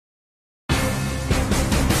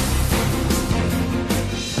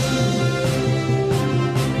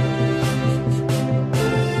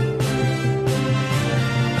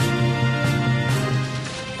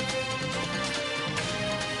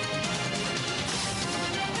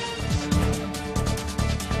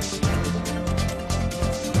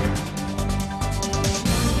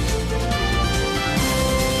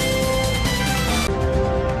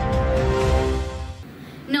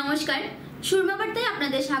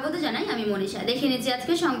স্বাগত জানাই। আমি মনীষা। দেখে নিচ্ছি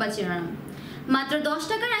আজকে সংবাদ শিরোনাম। মাত্র 10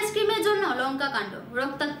 টাকার আইসক্রিমের জন্য লঙ্কা কাণ্ড,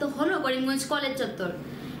 রক্তাক্ত হলো করিমগঞ্জ কলেজ চত্বর।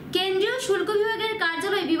 কেন্দ্রীয় শুল্ক বিভাগের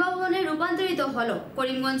কার্যালয় বিবাহ ভবনে রূপান্তরিত হলো।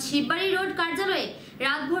 করিমগঞ্জ শিববাড়ি রোড কার্যালয়ে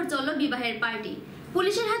রাতভর চলল বিবাহের পার্টি।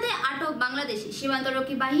 পুলিশের হাতে আটক বাংলাদেশি,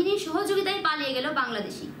 সীমান্তরক্ষী বাহিনীর সহযোগিতায় পালিয়ে গেল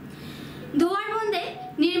বাংলাদেশি। ধোয়ারবন্দে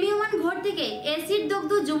নির্মীয়মান ঘর থেকে এসিড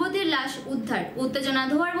দগ্ধ যুবতীর লাশ উদ্ধার, উত্তেজনা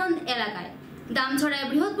ধোয়ারবন্দ এলাকায়। দামছড়ায়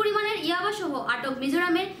বৃহৎ পরিমাণের ইয়াবা সহ আটক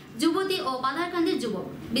মিজোরামের যুবতী ও পাথারকান্দির যুবক।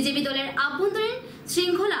 বিজেপি দলের আভ্যন্তরীণ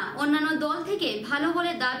শৃঙ্খলা অন্যান্য দল থেকে ভালো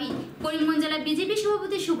বলে দাবি করিমগঞ্জ জেলা বিজেপি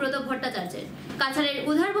সভাপতি সুব্রত ভট্টাচার্যের। কাছাড়ের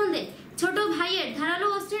উধারবন্দে ছোট ভাইয়ের ধারালো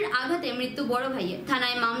অস্ত্রের আঘাতে মৃত্যু বড় ভাইয়ের,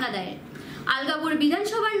 থানায় মামলা দায়ের। আলগাপুর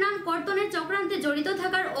বিধানসভার নাম কর্তনের চক্রান্তে জড়িত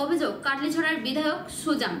থাকার অভিযোগ কাটলিছড়ার বিধায়ক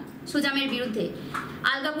সুজামের বিরুদ্ধে।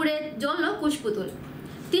 আলগাপুরে জ্বলল কুশপুতুল।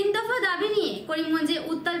 3 দফা দাবি নিয়ে করিমগঞ্জে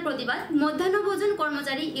উত্তাল প্রতিবাদ মধ্যাহ্নভোজন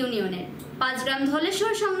কর্মচারী ইউনিয়নের। 5 গ্রাম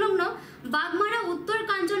ধলেশ্বর সংলগ্ন বাগমারা উত্তর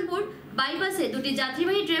কাঞ্চনপুর বাইপাসে দুটি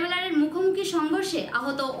যাত্রীবাহী ট্রেভেলারের মুখোমুখি সংঘর্ষে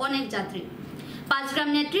আহত অনেক যাত্রী। 5 গ্রাম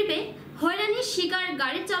নেট্রিপে হয়রানির শিকার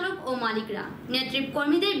গাড়ির চালক ও মালিকরা। নেট্রিপ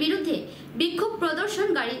কর্মীদের বিরুদ্ধে বিক্ষোভ প্রদর্শন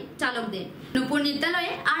গাড়ি চালকদের। নূপুর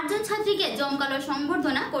বিদ্যালয়ে 8 জন ছাত্রীকে জমকালো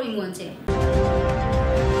সংবর্ধনা করিমগঞ্জে।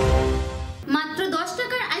 মাত্র 10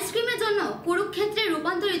 টাকার আইসক্রিমের জন্য কুরুক্ষেত্রে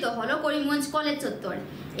রূপান্তরিত হলো করিমগঞ্জ কলেজ চত্বর।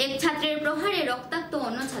 এক ছাত্রের প্রহারে রক্তাক্ত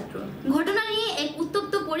অন্য ছাত্র। ঘটনা নিয়ে এক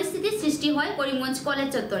উত্তপ্ত পরিস্থিতির সৃষ্টি হয় করিমগঞ্জ কলেজ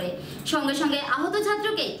চত্বরে। সঙ্গে সঙ্গে আহত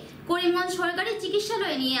ছাত্রকে করিমগঞ্জ সরকারি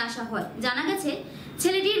চিকিৎসালয়ে নিয়ে আসা হয়। জানা গেছে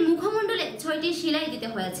ছেলেটির মুখমণ্ডলে 6টি সেলাই দিতে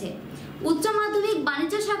হয়েছে। উচ্চ মাধ্যমিক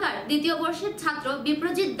বাণিজ্য শাখার 2য় বর্ষের ছাত্র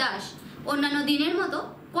বিপ্রজিৎ দাস অন্যান্য দিনের মতো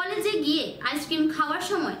কলেজে গিয়ে আইসক্রিম খাওয়ার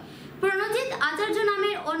সময় প্রণজিৎ আচার্য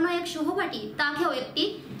নামের অন্য এক সহপাঠী তাকেও একটি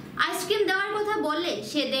আইসক্রিম দেওয়ার কথা বললে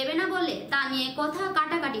সে দেবে না বললে তা নিয়ে কথা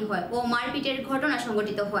কাটাকাটি হয় ও মারপিটের ঘটনা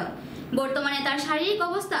সংঘটিত হয়। বর্তমানে তার শারীরিক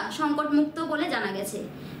অবস্থা সংকটমুক্ত বলে জানা গেছে।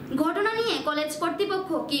 ঘটনা নিয়ে কলেজ কর্তৃপক্ষ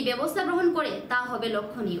কি ব্যবস্থা গ্রহণ করে তা হবে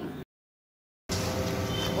লক্ষণীয়।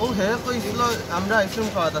 ও হে কইছিল আমরা আইসক্রিম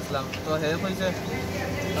খাওয়াতে আসলাম, তো হে কইছে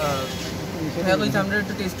আমরা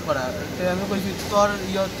একটু টেস্ট করা। আমি কইছি তোর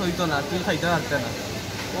হইতো না, তুই খাইতে পারতে না।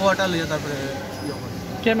 ও ওটা লিয়ে তারপরে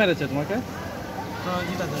কে মেরেছে তোমাকে?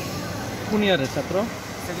 কোন ইয়ারের ছাত্র?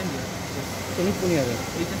 Second year. তুমি কোন ইয়ারের?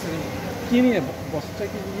 এইটা সেকেন্ড ইয়ার। কি নিয়ে বসটা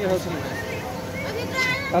কি নিয়ে হয়েছিল?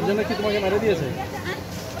 তার জন্য কি তোমাকে মেরে দিয়েছে?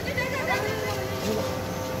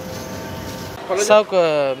 চাওক,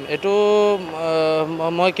 এইটো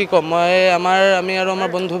মই কি ক'ম, আমি আৰু আমাৰ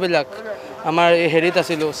বন্ধুবিলাক আমাৰ হেৰিত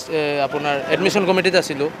আছিলোঁ, আপোনাৰ এডমিশ্যন কমিটিত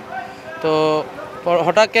আছিলোঁ। তো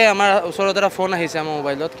হঠাৎকৈ আমাৰ ওচৰত এটা ফোন আহিছে আমাৰ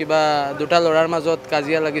মোবাইলত, কিবা দুটা ল'ৰাৰ মাজত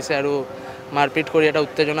কাজিয়া লাগিছে আৰু মাৰপিট কৰি এটা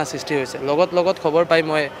উত্তেজনা সৃষ্টি হৈছে। লগত খবৰ পাই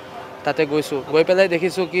মই তাতে গৈছোঁ। গৈ পেলাই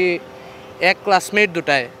দেখিছোঁ কি এক ক্লাছমেট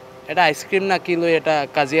দুটাই এটা আইচক্ৰীম না কি লৈ এটা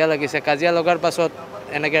কাজিয়া লাগিছে। কাজিয়া লগাৰ পাছত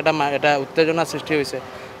এনেকৈ এটা উত্তেজনা সৃষ্টি হৈছে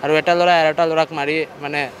আৰু এটা ল'ৰাই আৰু এটা ল'ৰাক মাৰি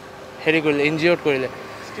মানে হেৰি কৰিলে, ইনজিঅৰ্ড কৰিলে।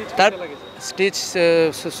 তাৰ ষ্টিচ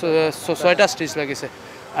 6টা ষ্টিচ লাগিছে।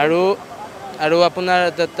 আৰু আপোনাৰ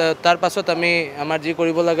তাৰ পাছত আমি আমাৰ যি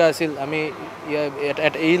কৰিব লগা আছিল, আমি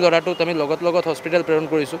এই ল'ৰাটোক আমি লগত হস্পিটেল প্ৰেৰণ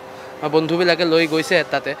কৰিছোঁ। বন্ধুবিলাকে লৈ গৈছে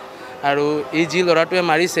তাতে। আৰু এই যি ল'ৰাটোৱে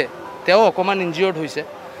মাৰিছে তেওঁ অকণমান ইনজিঅৰ্ড হৈছে।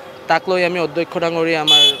 তাক লৈ আমি অধ্যক্ষ ডাঙৰীয়া,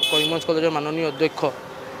 আমাৰ করিমগঞ্জ কলেজৰ মাননীয় অধ্যক্ষ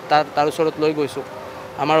তাৰ ওচৰত লৈ গৈছোঁ।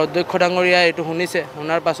 আমাৰ অধ্যক্ষ ডাঙৰীয়াই এইটো শুনিছে।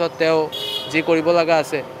 শুনাৰ পাছত তেওঁ যি কৰিব লগা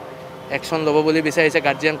আছে একশ্যন ল'ব বুলি বিচাৰিছে।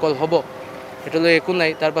 গাৰ্জিয়ান কল হ'ব, সেইটো লৈ একো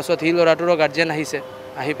নাই। তাৰ পাছত সি ল'ৰাটোৰো গাৰ্জিয়ান আহিছে।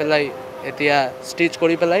 আহি পেলাই এতিয়া ষ্টিচ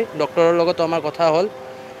কৰি পেলাই ডক্টৰৰ লগতো আমাৰ কথা হ'ল।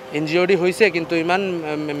 ইঞ্জুৰি হৈছে কিন্তু ইমান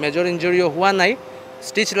মেজৰ ইঞ্জুৰিও হোৱা নাই।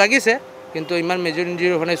 ষ্টিচ লাগিছে কিন্তু ইমান মেজৰ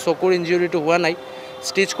ইঞ্জুৰি হোৱা নাই, চকুৰ ইঞ্জুৰিটো হোৱা নাই।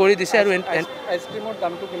 ষ্টিচ কৰি দিছে। আৰু আইচক্ৰীমৰ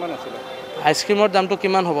দামটো কিমান আছিলে? আইচক্ৰীমৰ দামটো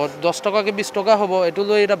কিমান হ'ব? 10 টকাকৈ 20 টকা হ'ব। এইটো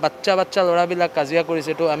লৈ এটা বাচ্চা ল'ৰাবিলাক কাজিয়া কৰিছে।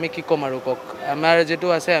 এইটো আমি কি ক'ম আৰু কওক। আমাৰ যিটো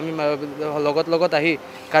আছে, আমি লগত আহি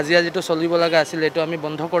কাজিয়া যিটো চলিব লগা আছিলে এইটো আমি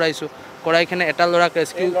বন্ধ কৰাইছোঁ। কৰাই কিনে এটা ল'ৰাক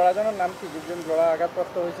ৰেস্কিউ। ল'ৰাজনৰ নাম কি? যিজন ল'ৰা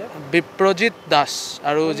আঘাতপ্ৰাপ্ত হৈছে? বিপ্ৰজিৎ দাস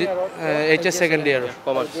আৰু HS ছেকেণ্ড ইয়াৰৰ।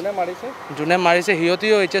 যোনে মাৰিছে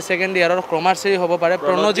সিহঁতিও HS ছেকেণ্ড ইয়াৰৰ কমাৰ্চেই হ'ব পাৰে।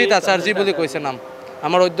 প্ৰণজিৎ আচাৰ্য বুলি কৈছে নাম।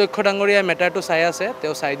 আমাৰ অধ্যক্ষ ডাঙৰীয়াই মেটাৰটো চাই আছে,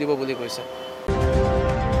 তেওঁ চাই দিব বুলি কৈছে।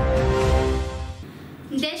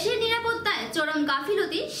 দেশের নিরাপত্তায় চরম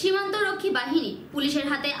গাফিলতি সীমান্তরক্ষী বাহিনী। পুলিশের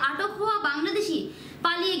হাতে আটক হওয়া বাংলাদেশি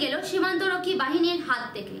পালিয়ে গেল সীমান্তরক্ষী বাহিনীর হাত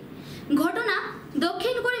থেকে। ঘটনা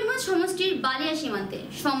দক্ষিণ করিমগঞ্জ সমষ্টির বালিয়া সীমান্তে।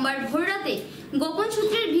 সোমবার ভোররাতে গোপন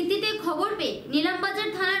সূত্রের ভিত্তিতে খবর পেয়ে নিলামবাজার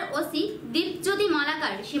থানার ওসি দীপজ্যোতি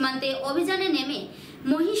মালাকার সীমান্তে অভিযানে নেমে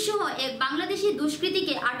মহিষসহ এক বাংলাদেশি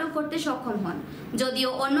দুষ্কৃতীকে আটক করতে সক্ষম হন, যদিও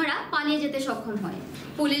অন্যরা পালিয়ে যেতে সক্ষম হয়।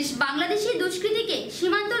 পুলিশ বাংলাদেশি দুষ্কৃতীকে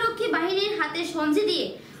সীমান্তরক্ষী বাহিনীর হাতে সমঝে দিয়ে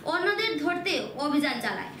অন্যদের ধরতে অভিযান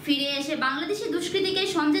চালায়। ফিরে এসে বাংলাদেশি দুষ্কৃতীকে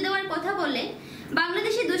সমঝে দেওয়ার কথা বললে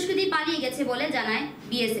বাংলাদেশি দুষ্কৃতী পালিয়ে গেছে বলে জানায়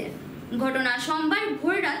বিএসএফ। ঘটনা সোমবার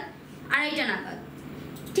ভোররাত 2:30 নাগাদ।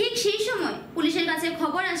 ঠিক সেই সময় পুলিশের কাছে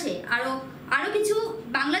খবর আসে আরো কিছু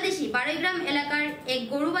বাংলাদেশি বাড়িগ্রাম এলাকার এক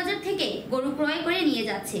গরু বাজার থেকে গরু ক্রয় করে নিয়ে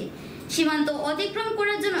যাচ্ছে। সীমান্ত অতিক্রম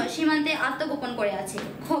করার জন্য সীমান্তে আত্মগোপন করে আছে।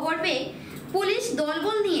 খবর পেয়ে পুলিশ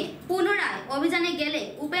দলবল নিয়ে পুনরায় অভিযানে গেলে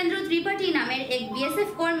উপেন্দ্র ত্রিপাঠী নামের এক বিএসএফ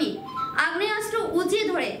কর্মী আগ্নেয়াস্ত্র উঁচিয়ে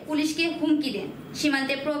ধরে পুলিশকে হুমকি দেন,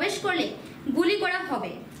 সীমান্তে প্রবেশ করলে গুলি করা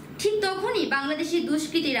হবে। ঠিক তখনই বাংলাদেশি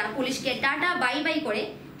দুষ্কৃতীরা পুলিশকে টাটা বাই বাই করে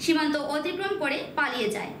সীমান্ত অতিক্রম করে পালিয়ে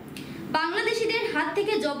যায়। বাংলাদেশিদের হাত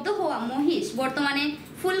থেকে জব্দ হওয়া মহিষ বর্তমানে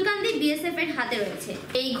ফুলকান্দি বিএসএফ এর হাতে রয়েছে।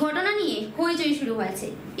 এই ঘটনা নিয়ে হইচই শুরু হয়েছে।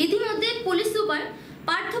 ইতিমধ্যে পুলিশ সুপার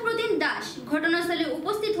পার্থপ্রতিম দাস ঘটনাস্থলে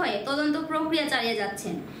উপস্থিত হয়ে তদন্ত প্রক্রিয়া চালিয়ে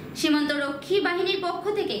যাচ্ছেন। সীমান্তরক্ষী বাহিনীর পক্ষ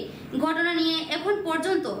থেকে ঘটনা নিয়ে এখন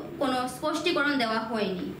পর্যন্ত কোনো স্পষ্টীকরণ দেওয়া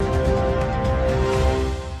হয়নি।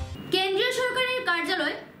 কেন্দ্রীয় সরকারের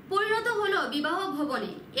কার্যালয় পরিণত হলো বিবাহ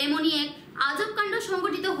ভবনে, এমনই এক আজব কাণ্ড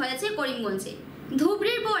সংঘটিত হয়েছে করিমগঞ্জে।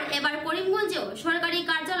 ধুবড়ির পর এবার করিমগঞ্জেও সরকারি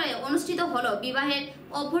কার্যালয়ে অনুষ্ঠিত হলো বিবাহের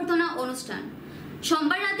অভ্যর্থনা অনুষ্ঠান।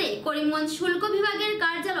 সোমবার রাতে করিমগঞ্জ শুল্ক বিভাগের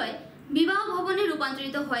কার্যালয় বিবাহ ভবনে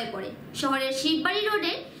রূপান্তরিত হয়ে পড়ে। শহরের শিববাড়ি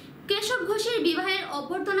রোডে কেশব ঘোষের বিবাহের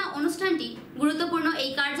অভ্যর্থনা অনুষ্ঠানটি গুরুত্বপূর্ণ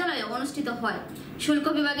এই কার্যালয়ে অনুষ্ঠিত হয়। শুল্ক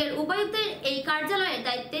বিভাগের উপায়ুক্তের এই কার্যালয়ের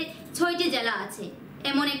দায়িত্বে 6টি জেলা আছে।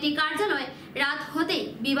 এমন একটি কার্যালয় রাত হতেই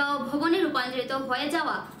বিবাহ ভবনে রূপান্তরিত হয়ে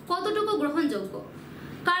যাওয়া কতটুকু গ্রহণযোগ্য?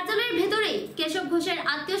 কার্যালয়ের ভেতরেই কেশব ঘোষের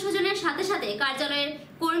আত্মীয় স্বজনের সাথে সাথে কার্যালয়ের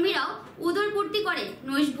কর্মীরাও উদরপূর্তি করে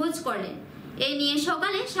নৈশভোজ করলেন। এই নিয়ে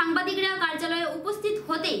সকালে সাংবাদিকরা কার্যালয়ে উপস্থিত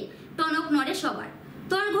হতেই টনক নড়ে সবার।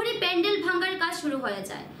 তড়ঘড়ি প্যান্ডেল ভাঙার কাজ শুরু হয়ে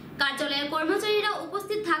যায়। কার্যালয়ের কর্মচারীরা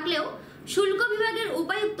উপস্থিত থাকলেও শুল্ক বিভাগের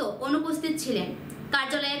উপায়ুক্ত অনুপস্থিত ছিলেন।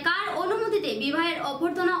 কার্যালয়ে কার অনুমতিতে বিবাহের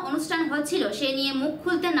অভ্যর্থনা অনুষ্ঠান হচ্ছিল সে নিয়ে মুখ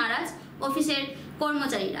খুলতে নারাজ অফিসের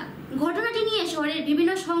কর্মচারীরা। ঘটনাটি নিয়ে শহরের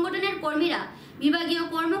বিভিন্ন সংগঠনের কর্মীরা বিভাগীয়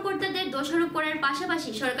কর্মকর্তাদের দোষারোপ করার পাশাপাশি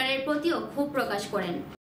সরকারের প্রতিও ক্ষোভ প্রকাশ করেন।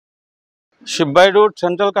 শিববাড়ি রোড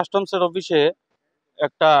সেন্ট্রাল কাস্টমসের অফিসে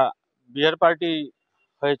একটা বিয়ের পার্টি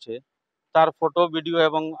হয়েছে, তার ফটো ভিডিও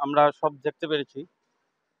এবং আমরা সব দেখতে পেরেছি।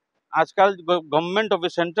 আজকাল গভর্নমেন্ট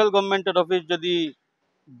অফিস, সেন্ট্রাল গভর্নমেন্টের অফিস যদি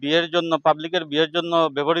বিয়ের জন্য, পাবলিকের বিয়ের জন্য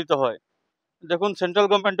ব্যবহৃত হয়, দেখুন সেন্ট্রাল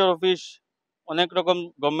গভর্নমেন্টের অফিস অনেক রকম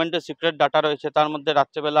গভর্নমেন্টের সিক্রেট ডাটা রয়েছে। তার মধ্যে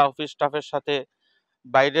রাত্রেবেলা অফিস স্টাফের সাথে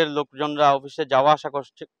বাইরের লোকজনরা অফিসে যাওয়া আসা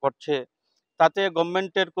করছে। তাতে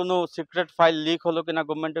গভর্নমেন্টের কোনো সিক্রেট ফাইল লিক হলো কিনা,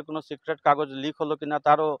 গভর্নমেন্টের কোনো সিক্রেট কাগজ লিক হলো কিনা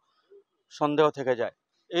তারও সন্দেহ থেকে যায়।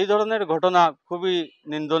 এই ধরনের ঘটনা খুবই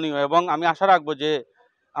নিন্দনীয় এবং আমি আশা রাখবো যে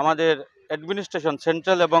আমাদের অ্যাডমিনিস্ট্রেশন,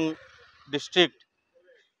 সেন্ট্রাল এবং ডিস্ট্রিক্ট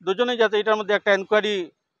দুজনেই যাতে এটার মধ্যে একটা এনকোয়ারি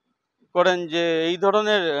করেন যে এই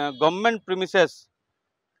ধরনের গভর্নমেন্ট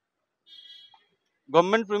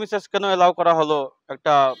প্রিমিসেস কেন অ্যালাউ করা হলো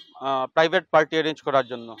একটা প্রাইভেট পার্টি অ্যারেঞ্জ করার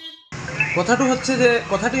জন্য।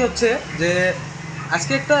 কথাটি হচ্ছে যে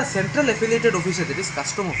আজকে একটা central affiliated office, that is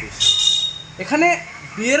custom office, এখানে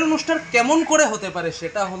বিয়ের অনুষ্ঠান কেমন করে হতে পারে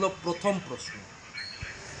সেটা হলো প্রথম প্রশ্ন।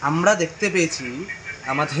 আমরা দেখতে পেয়েছি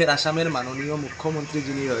আমাদের আসামের মাননীয় মুখ্যমন্ত্রী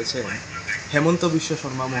যিনি রয়েছেন হেমন্ত বিশ্ব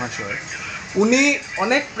শর্মা মহাশয়, উনি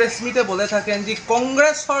অনেক প্রেস মিটে বলে থাকেন যে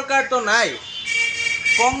কংগ্রেস সরকার তো নাই,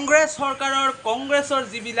 কংগ্রেস সরকাৰৰ কংগ্ৰেছৰ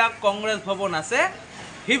যিবিলাক কংগ্ৰেছ ভৱন আছে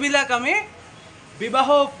সেইবিলাক আমি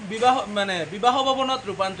বিবাহ ভবনত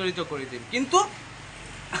রূপান্তরিত করে দিন। কিন্তু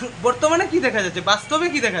বর্তমানে কি দেখা যাচ্ছে, বাস্তবে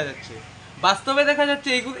কি দেখা যাচ্ছে? বাস্তবে দেখা যাচ্ছে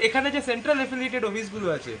এখানে যে সেন্ট্রাল অ্যাফিলিয়েটেড অফিসগুলো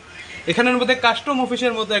আছে এখানের মধ্যে কাস্টম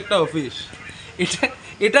অফিসের মতো একটা অফিস,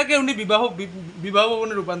 এটাকে উনি বিবাহ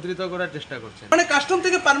ভবনে রূপান্তরিত করার চেষ্টা করছেন। মানে কাস্টম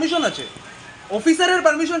থেকে পারমিশন আছে, অফিসারের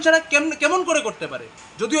পারমিশন ছাড়া কেমন করে করতে পারে?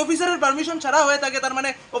 যদি অফিসারের পারমিশন ছাড়া হয়ে থাকে তার মানে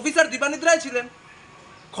অফিসার দিবানিদ্রায় ছিলেন,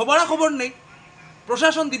 খবর নেই,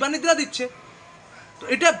 প্রশাসন দিবানিদ্রা দিচ্ছে। তো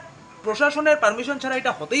এটা প্রশাসনের পারমিশন ছাড়া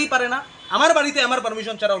এটা হতেই পারে না। আমার বাড়িতে আমার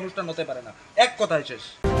পারমিশন ছাড়া অনুষ্ঠান হতে পারে না, এক কথায় শেষ।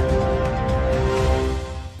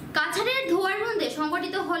 কাছাড়ের ধোয়ারবন্দে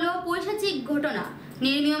সংঘটিত হলো পৈশাচিক ঘটনা।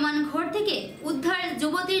 নির্মীয়মান ঘর থেকে উদ্ধার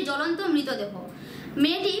যুবতীর জ্বলন্ত মৃতদেহ।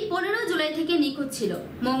 মেয়েটি 15 জুলাই থেকে নিখোঁজ ছিল।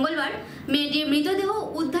 মঙ্গলবার মেয়েটির মৃতদেহ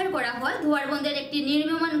উদ্ধার করা হয় ধোয়ারবন্দের একটি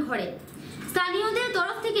নির্মীয়মান ঘরে। স্থানীয়দের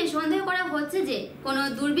তরফ থেকে সন্দেহ করা হচ্ছে যে কোনো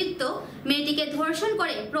দুর্বৃত্ত মেয়েটিকে ধর্ষণ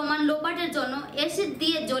করে প্রমাণ লোপাটের জন্য অ্যাসিড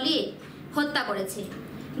দিয়ে জ্বলিয়ে হত্যা করেছে।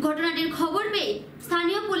 ঘটনাটির খবর পেয়ে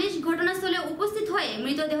স্থানীয় পুলিশ ঘটনাস্থলে উপস্থিত হয়ে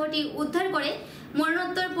মৃতদেহটি উদ্ধার করে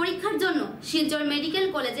মরণোত্তর পরীক্ষার জন্য শিলচর মেডিকেল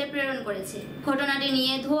কলেজে প্রেরণ করেছে। ঘটনাটি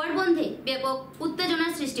নিয়ে ধোয়ারবন্দে ব্যাপক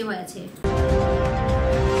উত্তেজনার সৃষ্টি হয়েছে।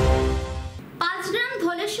 5 গ্রাম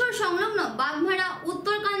ধলেশ্বর সংলগ্ন বাগমারা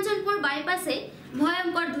উত্তর কাঞ্চনপুর বাইপাসে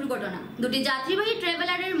ভয়ঙ্কর দুর্ঘটনা। দুটি যাত্রীবাহী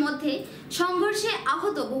ট্রাভেলারের মধ্যে সংঘর্ষে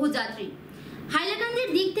আহত বহু যাত্রী। হাইলাকান্দির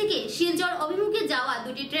দিক থেকে শিলচর অভিমুখে যাওয়া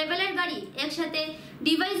দুটি ট্রাভেলার গাড়ি একসাথে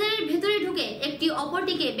ডিভাইজারের ভেতরে ঢুকে একটি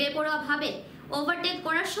অপরটিকে বেপরোয়াভাবে ওভারটেক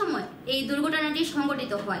করার সময় এই দুর্ঘটনাটি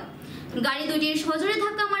সংঘটিত হয়। গাড়ি দুটির সজোরে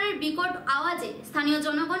ধাক্কা মারার বিকট আওয়াজে স্থানীয়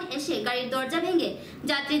জনগণ এসে গাড়ির দরজা ভেঙে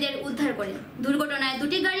যাত্রীদের উদ্ধার করে। দুর্ঘটনায়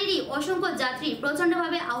দুটি গাড়িরই অসংখ্য যাত্রী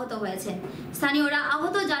প্রচণ্ডভাবে আহত হয়েছে। স্থানীয়রা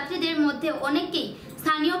আহত যাত্রীদের মধ্যে অনেককেই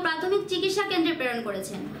স্থানীয় প্রাথমিক চিকিৎসা কেন্দ্রে প্রেরণ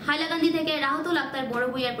করেছেন। হাইলাকান্দি থেকে রাহতুল আক্তার বড়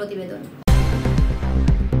ভূঁইয়ার প্রতিবেদন।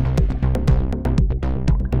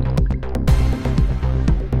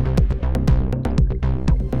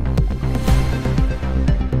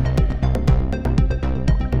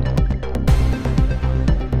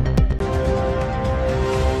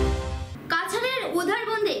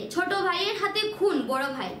 বড়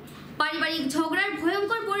ভাই পারিবারিক ঝগড়ার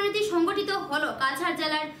ভয়ঙ্কর পরিণতি সংঘটিত হলো কাছাড়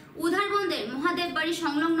জেলার উধারবন্দের মহাদেব বাড়ি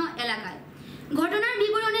সংলগ্ন এলাকায়। ঘটনার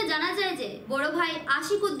বিবরণে জানা যায় যে বড় ভাই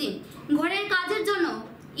আশিক উদ্দিন ঘরের কাজের জন্য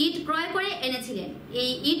ইট ক্রয় করে এনেছিলেন।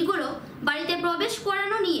 এই ইটগুলো বাড়িতে প্রবেশ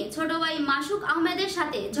করানো নিয়ে ছোট ভাই মাসুক আহমেদের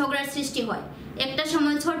সাথে ঝগড়ার সৃষ্টি হয়। একটা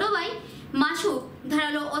সময় ছোট ভাই মাসুক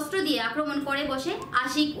ধারালো অস্ত্র দিয়ে আক্রমণ করে বসে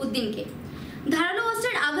আশিক উদ্দিনকে। ধারালো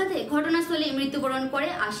অস্ত্রের আঘাতে ঘটনাস্থলে মৃত্যুবরণ করে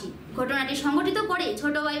আশিক। ঘটনাটি সংঘটিত করে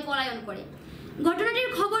ছোট ভাই পলায়ন করে। ঘটনাটির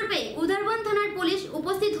খবর পেয়ে উধারবন থানার পুলিশ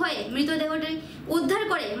উপস্থিত হয়ে মৃতদেহটি উদ্ধার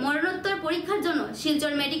করে মরণোত্তর পরীক্ষার জন্য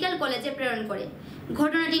শিলচর মেডিকেল কলেজে প্রেরণ করে।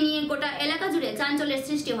 ঘটনাটি নিয়ে গোটা এলাকা জুড়ে চাঞ্চল্যের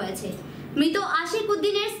সৃষ্টি হয়েছে। মৃত আশিক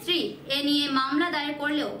উদ্দিনের স্ত্রী এ নিয়ে মামলা দায়ের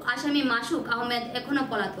করলেও আসামি মাসুক আহমেদ এখনো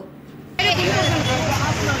পলাতক।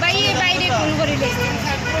 বাইরে ফোন করিলে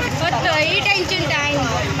এই টেনশন টাইম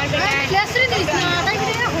আমার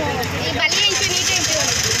বেটা এই বালি টেনশন এই টেনশন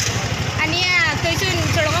আনিয়া কইছুন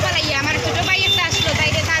সড়ক পালাইয়া আমার ছোট ভাই একটা আসলো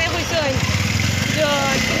তাইরে তারে কইছুন যে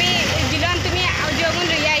তুমি দিলাম তুমি যখন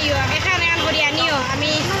লইয়া আইও এখানে আন করি আনিও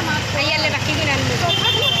আমি ইয়ালে বাকি দিন আনবো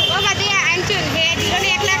ও বাদে আনছুন হে দিলনে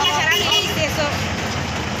একলা একলা সারা নিয়ে আইছে সব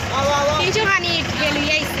 300 খানি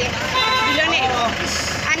লইয়া আইছে দিলনে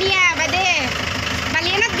আনিয়া বাদে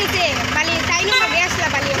বালিয়ানাত গেছে বালি তাইনো লগে আসলা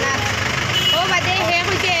বালিয়ানাত ও বাদে হে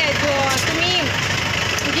কইছে তুমি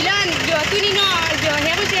দিলান তুই নিনো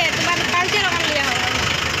হে কইছে তোমার পাল্টে রকম লিয়া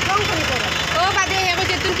ও বাদে হে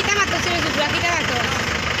কইছে তুমি কিতা মাতো ছিল দুয়া কিতা মাতো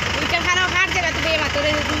ওইটা খানো খার যাবে তুমি মাতো রে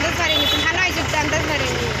তুমি পারিনি তুমি খানো আইছো আন্দাজ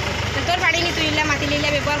পারিনি তোর বাড়ি নি তুই ইলা মাতি লিলা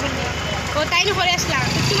ব্যবহার করবি ও তাইনো করে আসলা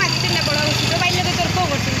তুই মাতিতে না বড় ছোট ভাই লগে তোর কো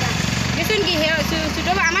করছিস না দেখুন কি হে ছোট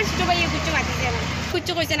আমার ছোট ভাই কুচু মাতিছে না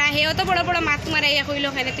কুচু কইছে না হেও তো বড় বড় মাত মারাইয়া কইলো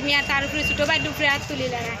খাইলে তুমি আর তার উপরে ছোট ভাই দুপুরে হাত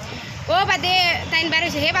তুলিলা না ও বাদে তাইন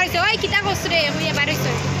বারোইছে হে বারোইছে ওই কিতা করছ রে হইয়া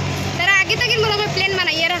বারোইছে তারা আগে থেকে মনে হয় প্লেন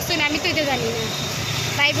বানাইয়া রাখছো না আমি তো এটা জানি না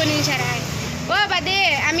তাই বোন সারাই ও বাদে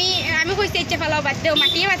আমি কইছে ইচ্ছে ফেলাও বাদ দেও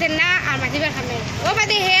মাটিয়ে বাঁধেন না আর মাটিবার খামে ও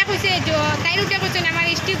বাদে হে কইছে তাই উঠে কইছে আমার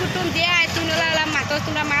স্ত্রী কুটুম দিয়া তুই নলাম মাতো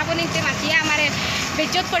তোমরা মা বোনিতে মাতিয়ে আমার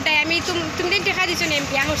বেজ্জত কটাই আমি তুমি দিন দেখা দিছো না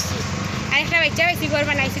বিয়া করছি আর একটা বাচ্চা বেশি ঘর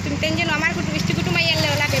বানাইছি তুমি তেন যেন আমার স্ত্রী কুটুম আইয়ালে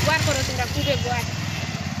ওলা ব্যবহার করো তোমরা খুব ব্যবহার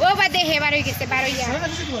ও বাদে হে বারোই গেছে বারোইয়া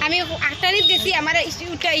আমি 8 তারিখ গেছি আমার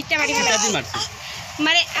ইটা মারি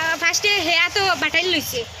মানে ফার্স্টে হেয়া তো বাটাইল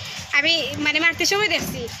লইছে আমি মানে মারতে সময়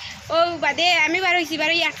দেখছি ও বাদে আমি বারোইছি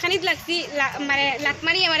বারোই 8 খানিত লাগছি মানে লাত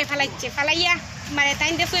মারি আমার ফেলাইছে ফেলাইয়া মানে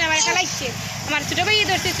তাই দেখুন আমার ফেলাইছে আমার ছোটো ভাইয়ে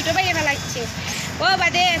ধরছে ছোটো ভাইয়ে ফেলাইছে ও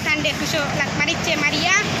বাদে তান্ডে খুশো লাত মারিচ্ছে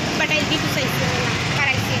মারিয়া বাটাইল দিয়ে খুঁচাইছে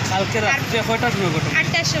পাড়াইছে কালকে রাত্রে কয়টার সময় ঘটনা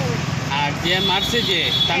 8টার সময় আর যে মারছে যে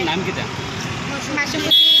তার নাম কিটা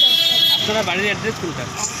মাসুমতি আপনারা বাড়ির অ্যাড্রেস কোনটা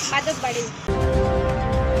মাদক বাড়ি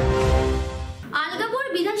আলগাপুর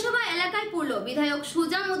বিধানসভা এলাকায় পড়ল বিধায়ক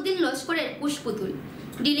সুজাম উদ্দিন লস্করের পুষ্পতুল।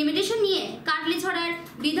 ডিলিমিটেশন নিয়ে কাটলিছড়ার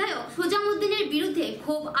বিধায়ক সুজাম উদ্দিনের বিরুদ্ধে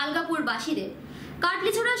ক্ষোভ আলগাপুরবাসীদের।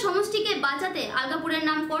 কাটলিছড়া সমষ্টিকে বাঁচাতে আলগাপুরের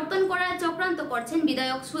নাম কর্তন করার চক্রান্ত করছেন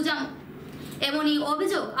বিধায়ক সুজাম, এমনই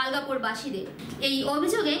অভিযোগ আলগাপুরবাসীদের। এই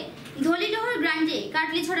অভিযোগে ধলিডহর গ্রান্ডে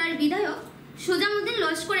কাটলিছড়ার বিধায়ক সুজাম উদ্দিন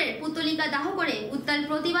লস্করের পুতলিকা দাহ করে উত্তাল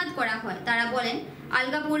প্রতিবাদ করা হয়। তারা বলেন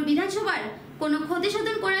আলগাপুর বিধানসভার কোনো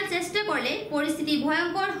ক্ষতিসাধন করার চেষ্টা করলে পরিস্থিতি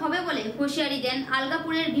ভয়ঙ্কর হবে বলে হুঁশিয়ারি দেন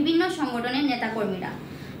আলগাপুরের বিভিন্ন সংগঠনের নেতাকর্মীরা।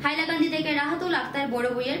 হাইলাকান্দি থেকে রাহতুল আক্তার বড়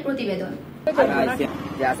ভূঁইয়ার প্রতিবেদন।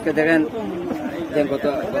 আজকে দেখেন যে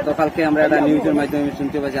গতকালকে আমরা একটা নিউজের মাধ্যমে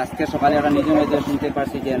শুনতে পাচ্ছি, আজকে সকালে একটা নিউজের মাধ্যমে শুনতে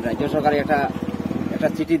পারছি যে রাজ্য সরকার একটা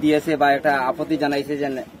চিঠি দিয়েছে বা একটা আপত্তি জানাইছে যে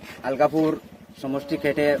আলগাপুর সমষ্টি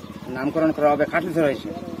কেটে নামকরণ করা হবে কাটলিছড়া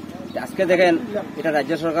হিসেবে। আজকে দেখেন এটা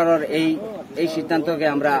রাজ্য সরকারের এই সিদ্ধান্তকে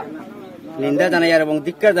আমরা নিন্দা জানাই এবং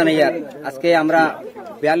ধিক্কার জানাই। আজকে আমরা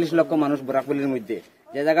 42 লক্ষ মানুষ বরাকপল্লির মধ্যে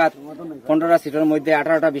যে জায়গা 15টা সিটের মধ্যে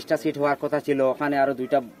 18টা 20টা সিট হওয়ার কথা ছিল, ওখানে আরো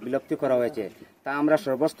 2টা বিলুপ্তি করা হয়েছে। তা আমরা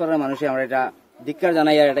সর্বস্তরের মানুষে আমরা এটা ধিক্কার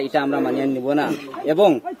জানাই, আর এটা আমরা মানিয়ে নিব না। এবং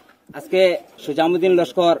আজকে সুজামুদ্দিন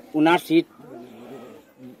লস্কর উনার সিট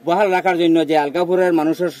বহাল রাখার জন্য যে আলগাপুরের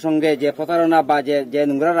মানুষের সঙ্গে যে প্রতারণা বা যে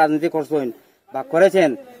নোংরা রাজনীতি করছেন বা করেছেন,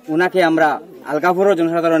 উনাকে আমরা আলগাপুরের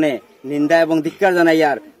জনসাধারণে নিন্দা এবং ধিক্কার জানাই।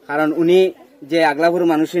 আর কারণ উনি যে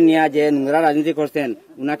আগলাপুর মানুষের নিয়ে যে নোংরা রাজনীতি করছেন,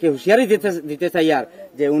 উনাকে হুঁশিয়ারি দিতে চাই আর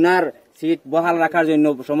যে উনার সিট বহাল রাখার জন্য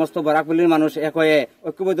সমস্ত বরাকপল্লীর মানুষ এক হয়ে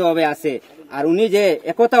ঐক্যবদ্ধভাবে আছে। আর উনি যে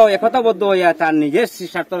একতাবদ্ধ হইয়া তার নিজের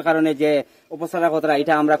স্বার্থের কারণে যে উপস্থাপনা কথা,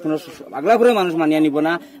 এটা আমরা কোনো আগলাপুরের মানুষ মানিয়ে নিব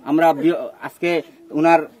না। আমরা আজকে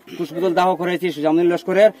উনার কুশপুতল দাহ করেছি সুজামুদ্দিন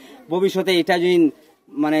লস্করের, ভবিষ্যতে এটা যদি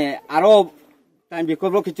মানে আরো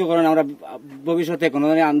বিকল্প কিছু করেন, আমরা ভবিষ্যতে কোনো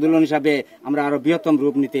ধরনের আন্দোলন হিসাবে আমরা আরো বৃহত্তম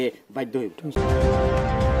রূপ নিতে বাধ্য হইব।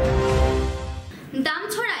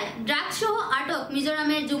 দামছড়ায় ড্রাগস সহ আটক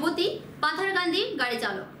মিজোরামের যুবতী পাথারকান্দির গাড়ি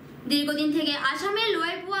চালক। দীর্ঘদিন থেকে আসামের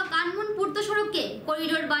লোয়ারপুয়া কানমুন পূর্ত সড়ককে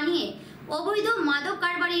করিডোর বানিয়ে অবৈধ মাদক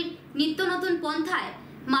কারবারির নিত্য নতুন পন্থায়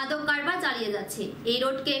মাদক কারবার চালিয়ে যাচ্ছে। এই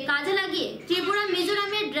রোডকে কাজে লাগিয়ে ত্রিপুরা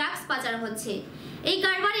মিজোরামের ড্রাগস পাচার হচ্ছে। এই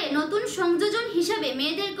কারবারে নতুন সংযোজন হিসাবে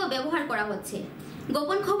মেয়েদেরকেও ব্যবহার করা হচ্ছে।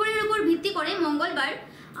 গোপন খবরের উপর ভিত্তি করে মঙ্গলবার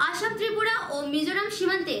আসাম ত্রিপুরা ও মিজোরাম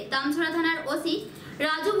সীমান্তে দামছড়া থানার ওসি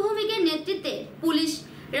রাজু ভৌমিকের নেতৃত্বে পুলিশ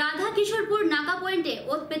রাধা কিশোরপুর নাকা পয়েন্টে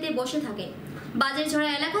ওত পেতে বসে থাকে। বাজারছড়া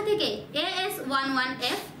এলাকা থেকে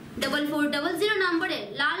AS11F4400 নম্বরের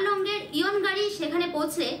লাল রঙের ইয়ন গাড়ি সেখানে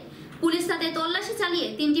পৌঁছে পুলিশ তাতে তল্লাশি চালিয়ে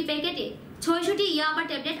 3টি প্যাকেটে 600টি ইয়াবা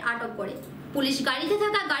ট্যাবলেট আটক করে। পুলিশ গাড়িতে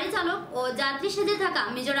থাকা গাড়ি চালক ও যাত্রী সেজে থাকা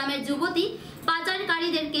মিজোরামের যুবতী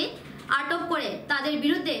পাচারকারীদেরকে আটক করে তাদের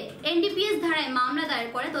বিরুদ্ধে NDPS ধারায় মামলা দায়ের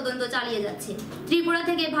করে তদন্ত চালিয়ে যাচ্ছে। ত্রিপুরা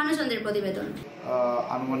থেকে ভানুচন্দ্রের প্রতিবেদন।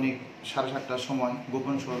 আনুমানিক 7:30টার সময়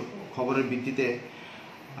গোপন খবরের ভিত্তিতে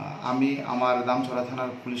আমি আমার দামছড়া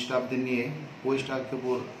থানার পুলিশ স্টাফদের নিয়ে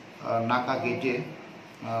পরিষ্কারপুর নাকা গেটে,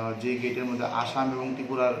 যে গেটের মধ্যে আসাম এবং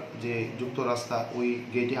ত্রিপুরার যে যুক্ত রাস্তা, ওই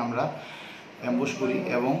গেটে আমরা অ্যাম্বুশ করি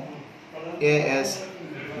এবং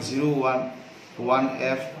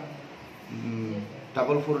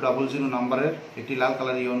AS01F4400 নম্বরের একটি লাল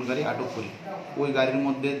কালার ইয়ন গাড়ি আটক করি। ওই গাড়ির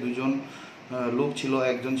মধ্যে 2জন লোক ছিল,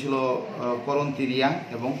 একজন ছিল করণ তিরিয়াং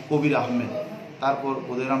এবং কবির আহমেদ। তারপর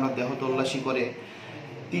ওদের আমরা দেহ তল্লাশি করে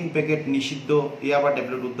 3 প্যাকেট নিষিদ্ধ ইয়াবা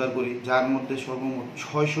ট্যাবলেট উদ্ধার করি, যার মধ্যে সর্বমোট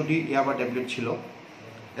 600টি ইয়াবা ট্যাবলেট ছিল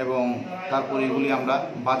এবং তারপর এগুলি আমরা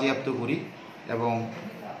বাজেয়াপ্ত করি এবং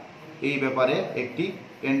এই ব্যাপারে একটি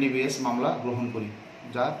NDPS মামলা গ্রহণ করি,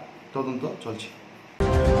 যার তদন্ত চলছে।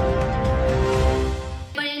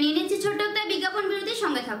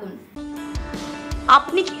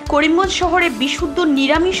 আপনি কি করিমগঞ্জ শহরে বিশুদ্ধ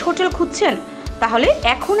নিরামিষ হোটেল খুঁজছেন? তাহলে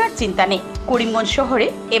এখন আর চিন্তা নেই। করিমগঞ্জ শহরে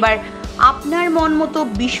এবার আপনার মন মতো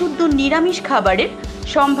বিশুদ্ধ নিরামিষ খাবারের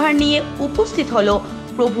সম্ভার নিয়ে উপস্থিত হলো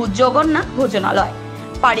প্রভু জগন্নাথ ভোজনালয়।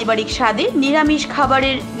 পারিবারিক স্বাদে নিরামিষ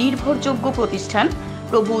খাবারের নির্ভরযোগ্য প্রতিষ্ঠান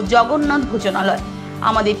প্রভু জগন্নাথ ভোজনালয়।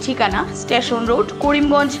 আমাদের ঠিকানা স্টেশন রোড,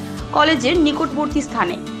 করিমগঞ্জ কলেজের নিকটবর্তী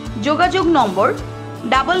স্থানে। যোগাযোগ নম্বর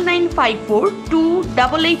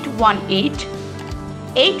 99542818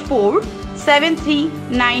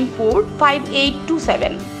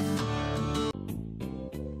 8473945827।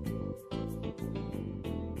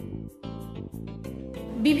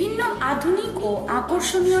 বিভিন্ন আধুনিক ও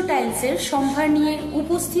আকর্ষণীয় টাইলসের সম্ভার নিয়ে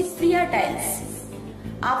উপস্থিত প্রিয়া টাইলস।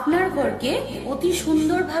 আপনার ঘরকে অতি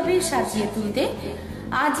সুন্দরভাবে সাজিয়ে তুলতে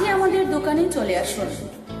আজই আমাদের দোকানে চলে আসুন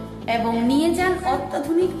এবং নিয়ে যান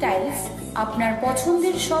অত্যাধুনিক টাইলস। আপনার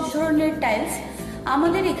পছন্দের সব ধরনের টাইলস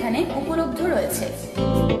আমাদের এখানে উপলব্ধ রয়েছে।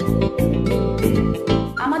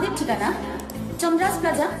 আমাদের ঠিকানা চন্দ্রাস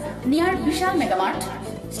প্লাজা নিয়ার বিশাল Megamart,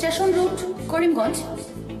 station road, Karimganj.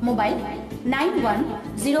 Mobile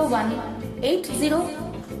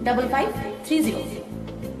 9101805530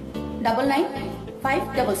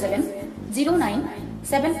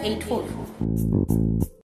 9957709784।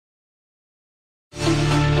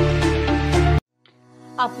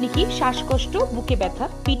 আপনি কি শ্বাসকষ্ট, বুকে ব্যথা,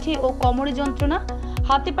 পিঠে ও কোমরে যন্ত্রণা,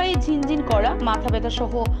 হাতে পায়ে ঝিনঝিন করা, মাথা ব্যথা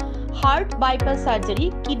সহ হার্ট বাইপাস সার্জারি,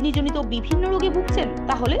 কিডনিজনিত বিভিন্ন রোগে ভুগছেন?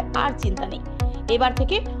 তাহলে আর চিন্তা নেই। এবার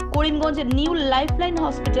থেকে করিমগঞ্জের নিউ লাইফলাইন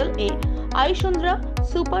হসপিটাল এ আয়ুষন্দ্রা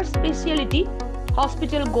সুপার স্পেশালিটি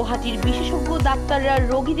হসপিটাল গুয়াহাটির বিশেষজ্ঞ ডাক্তাররা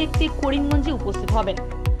রোগী দেখতে করিমগঞ্জে উপস্থিত হবেন।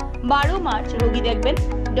 12 মার্চ রোগী দেখবেন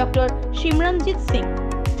ডক্টর সিমরনজিৎ সিং।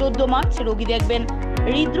 14 মার্চ রোগী দেখবেন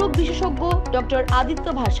হৃদরোগ বিশেষজ্ঞ ডক্টর আদিত্য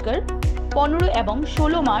ভাস্কর। 15 এবং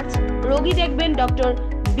 16 মার্চ রোগী দেখবেন ডক্টর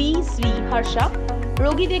বি শ্রী হর্ষা।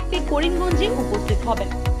 রোগী দেখতে করিমগঞ্জে উপস্থিত হবেন।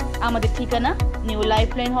 আমাদের ঠিকানা new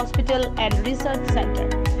lifeline hospital and research centre.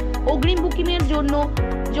 অগ্রিম বুকিংয়ের জন্য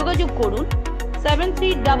যোগাযোগ করুন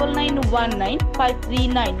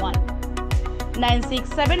 7399195391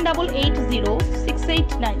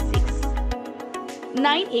 9678806896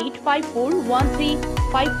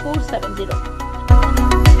 9854135470।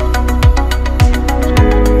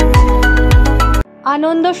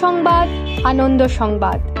 আনন্দ সংবাদ, আনন্দ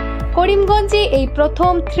সংবাদ। করিমগঞ্জে এই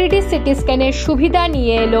প্রথম 3D সিটি স্ক্যানের সুবিধা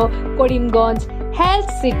নিয়ে এলো করিমগঞ্জ হেলথ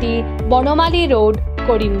সিটি, বনমালী রোড,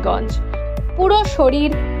 করিমগঞ্জ। পুরো শরীর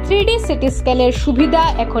 3D সিটি স্ক্যানের সুবিধা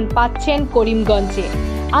এখন পাচ্ছেন করিমগঞ্জে।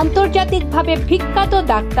 আন্তর্জাতিকভাবে বিখ্যাত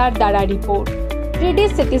ডাক্তার দ্বারা রিপোর্ট। 3D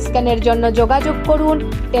সিটি স্ক্যানের জন্য যোগাযোগ করুন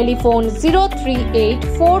telephone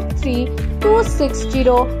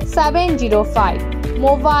 03843260705,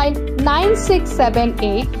 mobile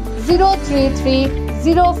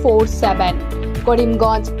 9678033047।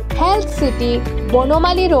 Karimganj health city,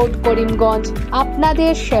 বনমালী রোড, করিমগঞ্জ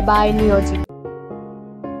আপনাদের সেবায় নিয়োজিত।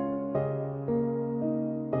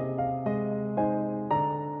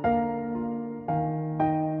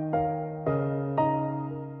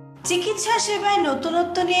 চিকিৎসা সেবায়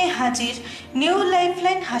নতুনত্ব নিয়ে হাজির নিউ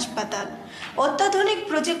লাইফলাইন হাসপাতাল। অত্যাধুনিক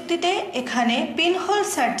প্রযুক্তিতে এখানে pinhole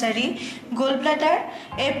surgery, gallbladder,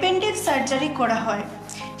 appendix surgery করা হয়।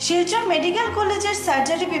 শিলচর মেডিকেল কলেজের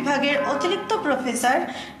সার্জারি বিভাগের অতিরিক্ত প্রফেসর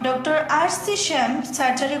ডক্টর RC শ্যাম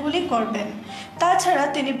সার্জারিগুলি করবেন। তাছাড়া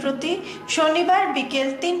তিনি প্রতি শনিবার বিকেল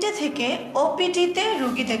 3টে থেকে OPD-তে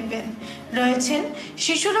রোগী দেখবেন। রয়েছেন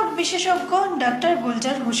শিশুরোগ বিশেষজ্ঞ doctor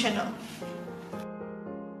Gulzar হোসেনও।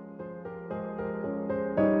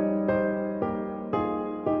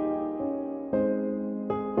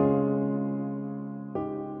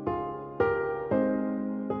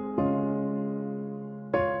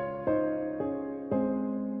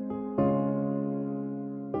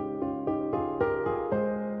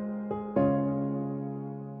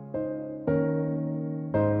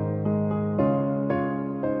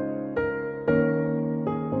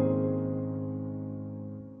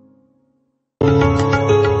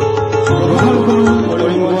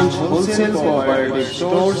 Wholesale cooperative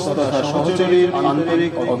stores তথা সহচরীর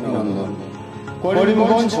আন্তরিক অভিনন্দন।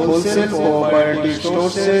 করিমগঞ্জ হোলসেল কোঅপারেটিভ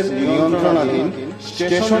স্টোর্সের নিয়ন্ত্রণাধীন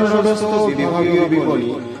স্টেশন রোডস্থ বিভাগীয় বিপণী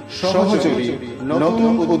সহচরী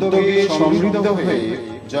নতুন উদ্যোগে সমৃদ্ধ হয়ে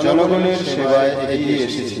জনগণের সেবায় এগিয়ে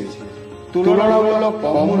এসেছে। তুলনামূলক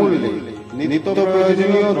কম মূল্যে নিত্য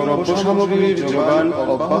প্রয়োজনীয় দ্রব্য সামগ্রীর যোগান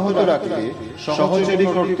অব্যাহত রাখতে সহচরী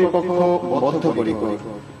কর্তৃপক্ষ বদ্ধপরিকর।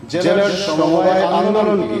 জেলার সমবায়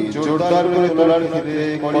আন্দোলনকে জোরদার করে তোলার ক্ষেত্রে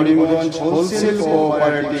করিমগঞ্জ হোলসেল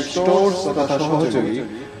কোঅপারেটিভ স্টোর্স তথা সহচরী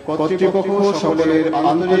কর্তৃপক্ষ সকলের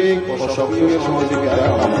আন্তরিক ও সক্রিয় সহযোগিতা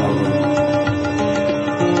কামনা করে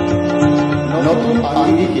নতুন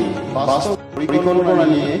আঙ্গিকে বাস্তব পরিকল্পনা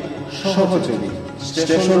নিয়ে সহচরী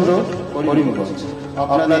স্টেশন রোড, করিমগঞ্জ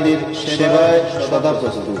আপনাদের সেবায় সদা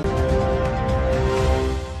প্রস্তুত।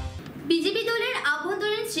 বিজেপি দলের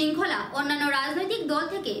আভ্যন্তরীণ শৃঙ্খলা অন্যান্য রাজনৈতিক দল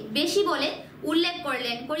থেকে বেশি বলে উল্লেখ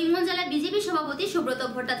করলেন করিমগঞ্জ জেলা বিজেপি সভাপতি সুব্রত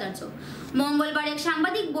ভট্টাচার্য। মঙ্গলবার এক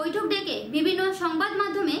সাংবাদিক বৈঠক ডেকে বিভিন্ন সংবাদ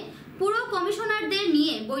মাধ্যমে পুরো কমিশনারদের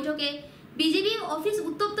নিয়ে বৈঠকে বিজেপি অফিস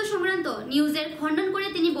উত্তপ্ত সংক্রান্ত নিউজের খণ্ডন করে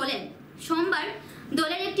তিনি বলেন, সোমবার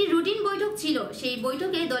দলের একটি রুটিন বৈঠক ছিল। সেই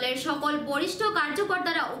বৈঠকে দলের সকল বরিষ্ঠ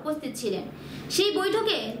কার্যকর্তারা উপস্থিত ছিলেন। সেই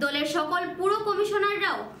বৈঠকে দলের সকল পুরো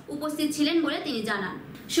কমিশনাররাও উপস্থিত ছিলেন বলে তিনি জানান।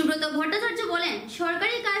 সুব্রত ভট্টাচার্য বলেন,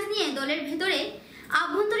 সরকারি কাজ নিয়ে দলের ভেতরে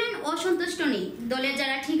আভ্যন্তরীণ অসন্তুষ্ট নেই। দলের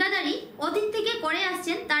যারা ঠিকাদারি অতীত থেকে করে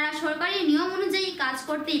আসছেন তারা সরকারি নিয়ম অনুযায়ী কাজ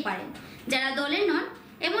করতেই পারেন। যারা দলের নন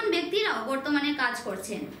এমন ব্যক্তিরাও বর্তমানে কাজ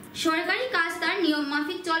করছেন। সরকারি কাজ তার নিয়ম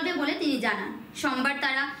মাফিক চলবে বলে তিনি জানান। সোমবার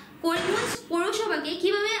তারা করিমগঞ্জ পৌরসভাকে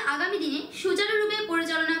কিভাবে আগামী দিনে সুচারুরূপে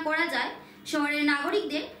পরিচালনা করা যায়, শহরের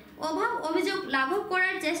নাগরিকদের অভাব অভিযোগ লাঘব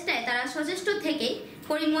করার চেষ্টায় তারা সচেষ্ট থেকে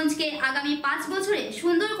করিমগঞ্জকে আগামী 5 বছরে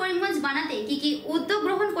সুন্দর করিমগঞ্জ বানাতে কি কি উদ্যোগ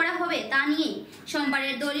গ্রহণ করা হবে তা নিয়ে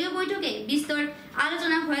সোমবারের দলীয় বৈঠকে বিস্তর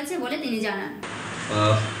আলোচনা হয়েছে বলে তিনি জানান।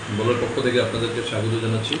 দলের পক্ষ থেকে আপনাদেরকে স্বাগত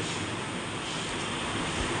জানাচ্ছি।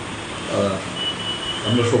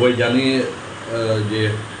 আমরা সবাই জানি যে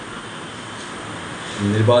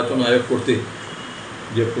নির্বাচন আয়োগ করতে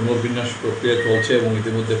যে পুনর্বিন্যাস প্রক্রিয়া চলছে এবং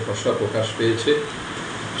ইতিমধ্যে খসড়া প্রকাশ পেয়েছে।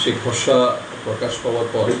 সেই খসড়া প্রকাশ পাওয়ার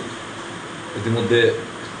পর ইতিমধ্যে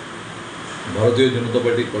ভারতীয় জনতা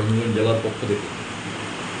পার্টি করিমগঞ্জ জেলার পক্ষ থেকে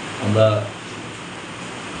আমরা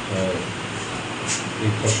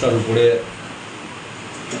এই খসড়ার উপরে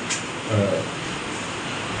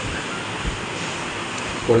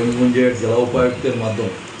করিমগঞ্জের জেলা উপায়ুক্তের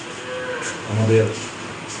মাধ্যমে আমাদের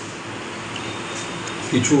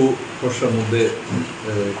কিছু খসড়ার মধ্যে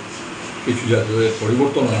কিছু যাতে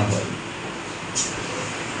পরিবর্তন আনা হয়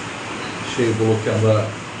সেই উপলক্ষে আমরা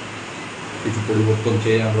কিছু পরিবর্তন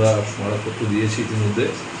চেয়ে আমরা স্মারকপত্র দিয়েছি ইতিমধ্যে।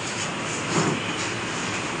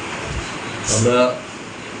 আমরা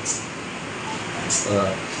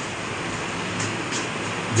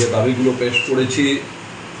যে দাবিগুলো পেশ করেছি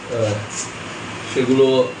সেগুলো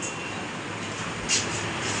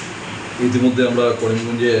ইতিমধ্যে আমরা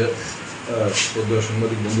করিমগঞ্জে শ্রদ্ধেয়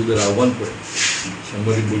সাংবাদিক বন্ধুদের আহ্বান করে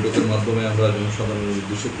সাংবাদিক বৈঠকের মাধ্যমে আমরা জনসাধারণের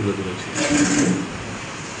উদ্দেশ্যে তুলে ধরেছি।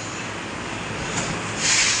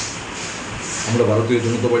 আমরা ভারতীয়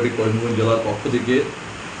জনতা পার্টি করিমগঞ্জ জেলার পক্ষ থেকে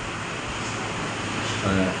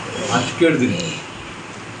আজকের দিনে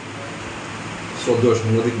শ্রদ্ধেয়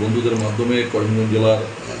সাংবাদিক বন্ধুদের মাধ্যমে করিমগঞ্জ জেলার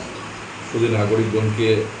শুধু নাগরিকগণকে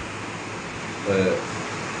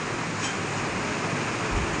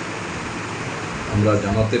আমরা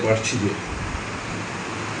জানাতে পারছি যে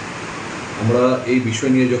আমরা এই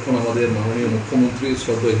বিষয় নিয়ে যখন আমাদের মাননীয় মুখ্যমন্ত্রী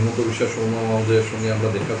শ্রদ্ধেয় হিমন্ত বিশ্ব শর্মা মহোদয়ের সঙ্গে আমরা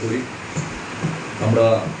দেখা করি, আমরা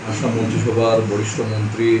আসাম মন্ত্রিসভার বরিষ্ঠ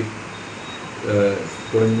মন্ত্রী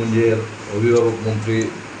করিমগঞ্জের অভিভাবক মন্ত্রী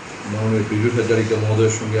মাননীয় পীযূষ হাজারিকা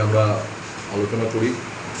মহোদয়ের সঙ্গে আমরা আলোচনা করি,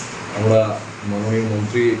 আমরা মাননীয়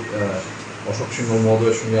মন্ত্রী অশোক সিংহ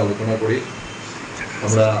মহোদয়ের সঙ্গে আলোচনা করি,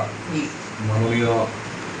 আমরা মাননীয়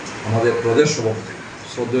আমাদের প্রদেশ সভাপতি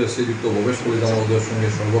শ্রদ্ধেয় শ্রীযুক্ত ভবেশ কলিতা মহোদয়ের সঙ্গে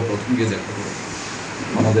সর্বপ্রথম গিয়ে দেখা করি,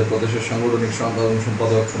 আমাদের প্রদেশের সাংগঠনিক সাধারণ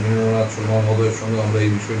সম্পাদক সুনীন্দ্রনাথ শর্মা মহোদয়ের সঙ্গে আমরা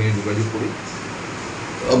এই বিষয় নিয়ে যোগাযোগ করি।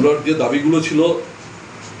 আমরা যে দাবিগুলো ছিল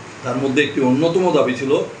তার মধ্যে একটি অন্যতম দাবি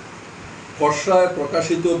ছিল খসড়ায়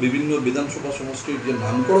প্রকাশিত বিভিন্ন বিধানসভা সমষ্টির যে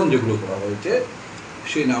নামকরণ যেগুলো করা হয়েছে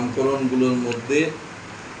সেই নামকরণগুলোর মধ্যে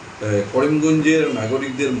করিমগঞ্জের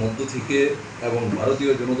নাগরিকদের মধ্য থেকে এবং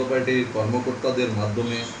ভারতীয় জনতা পার্টির কর্মকর্তাদের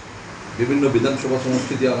মাধ্যমে বিভিন্ন বিধানসভা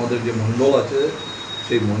সমষ্টিতে আমাদের যে মণ্ডল আছে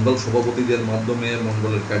সেই মণ্ডল সভাপতিদের মাধ্যমে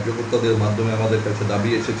মণ্ডলের কার্যকর্তাদের মাধ্যমে আমাদের কাছে দাবি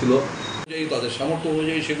এসেছিল তাদের সামর্থ্য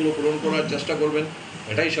অনুযায়ী সেগুলো পূরণ করার চেষ্টা করবেন,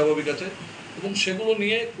 এটাই স্বাভাবিক আছে। এবং সেগুলো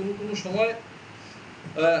নিয়ে কোনো সময়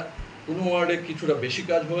কোনো ওয়ার্ডে কিছুটা বেশি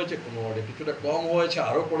কাজ হয়েছে, কোনো ওয়ার্ডে কিছুটা কম হয়েছে,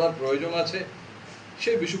 আরও করার প্রয়োজন আছে,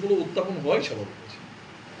 সেই বিষয়গুলো উত্থাপন হয় স্বাভাবিক আছে।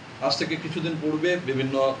 আজ থেকে কিছুদিন পূর্বে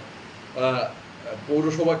বিভিন্ন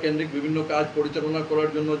পৌরসভা কেন্দ্রিক বিভিন্ন কাজ পরিচালনা করার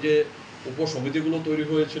জন্য যে উপসমিতিগুলো তৈরি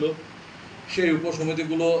হয়েছিল সেই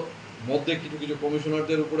উপসমিতিগুলো মধ্যে কিছু কিছু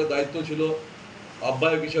কমিশনারদের উপরে দায়িত্ব ছিল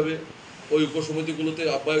আহ্বায়ক হিসাবে। ওই উপসমিতিগুলোতে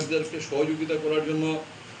আহ্বায়কদেরকে সহযোগিতা করার জন্য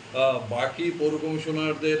বাকি পৌর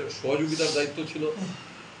কমিশনারদের সহযোগিতার দায়িত্ব ছিল,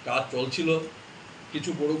 কাজ চলছিল। কিছু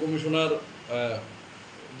পৌর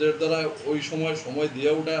কমিশনারদের দ্বারা ওই সময় দিয়ে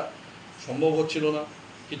ওঠা সম্ভব হচ্ছিল না।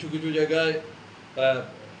 কিছু কিছু জায়গায়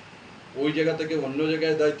ওই জায়গা থেকে অন্য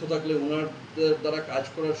জায়গায় দায়িত্ব থাকলে ওনাদের দ্বারা কাজ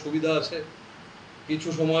করার সুবিধা আছে। কিছু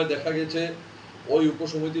সময় দেখা গেছে ওই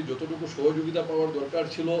উপসমিতি যতটুকু সহযোগিতা পাওয়ার দরকার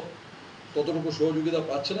ছিল ততটুকু সহযোগিতা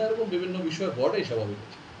পাচ্ছে না, এরকম বিভিন্ন বিষয় ঘটেই স্বাভাবিক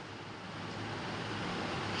আছে।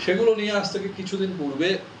 সেগুলো নিয়ে আজ থেকে কিছুদিন পূর্বে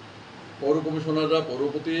পৌর কমিশনাররা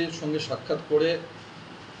পৌরপতির সঙ্গে সাক্ষাৎ করে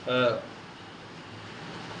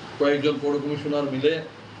কয়েকজন পৌর কমিশনার মিলে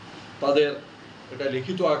তাদের এটা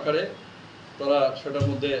লিখিত আকারে তারা সেটার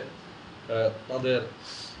মধ্যে তাদের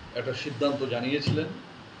একটা সিদ্ধান্ত জানিয়েছিলেন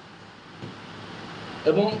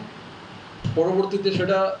এবং পরবর্তীতে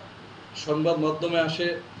সেটা সংবাদ মাধ্যমে আসে,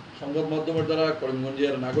 সংবাদ মাধ্যমের দ্বারা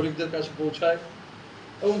করিমগঞ্জের নাগরিকদের কাছে পৌঁছায়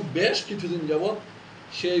এবং বেশ কিছুদিন যাবৎ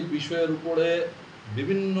সেই বিষয়ের উপরে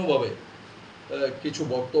বিভিন্নভাবে কিছু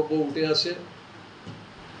বক্তব্য উঠে আসে।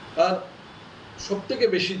 আর সবথেকে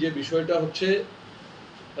বেশি যে বিষয়টা হচ্ছে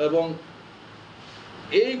এবং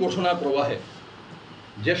এই ঘটনা প্রবাহে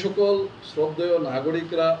যে সকল শ্রদ্ধেয়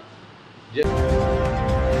নাগরিকরা যে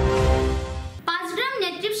পাঁচগ্রাম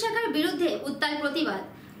নেতৃত্ব শাখার বিরুদ্ধে উত্তাল প্রতিবাদ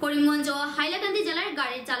করিমগঞ্জ ও হাইলাকান্দি জেলার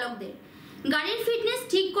গাড়ির চালকদের। গাড়ির ফিটনেস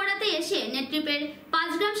ঠিক করাতে এসে নেতৃত্বের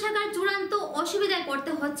পাঁচগ্রাম শাখার চূড়ান্ত অসুবিধায়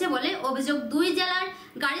পড়তে হচ্ছে বলে অভিযোগ দুই জেলার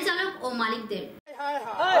গাড়ি চালক ও মালিকদের।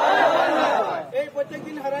 এই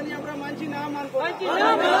প্রত্যেকদিন হয়রানি আমরা মানছি না, মানব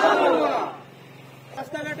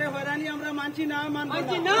রাস্তাঘাটে হয়রানি আমরা মানছি না, মানব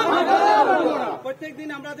প্রত্যেকদিন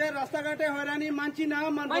আমাদের রাস্তাঘাটে হয়রানি মানছি না,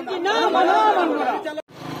 মানব।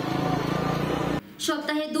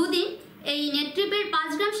 সপ্তাহে দুদিন এই নেতৃত্বের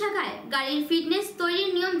পাঁচগ্রাম শাখায় গাড়ির ফিটনেস তৈরির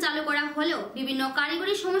নিয়ম চালু করা হলেও বিভিন্ন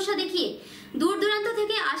কারিগরি সমস্যা দেখিয়ে দূর দূরান্ত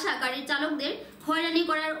থেকে আসা গাড়ির চালকদের হয়রানি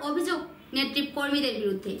করার অভিযোগ নেতৃত্ব কর্মীদের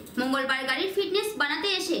বিরুদ্ধে। মঙ্গলবার গাড়ির ফিটনেস বানাতে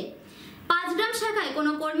এসে পাঁচগ্রাম শাখায়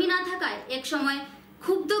কোনো কর্মী না থাকায় এক সময়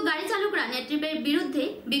ক্ষুব্ধ গাড়ি চালকরা নেতৃত্বের বিরুদ্ধে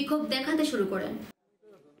বিক্ষোভ দেখাতে শুরু করেন।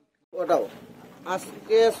 ওটাও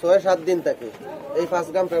আজকে ৬-৭ দিন থেকে এই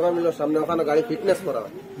পাঁচগ্রাম পেপার মিলের সামনে ওখানে গাড়ি ফিটনেস করা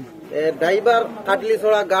হয়। ড্রাইভার কাটলি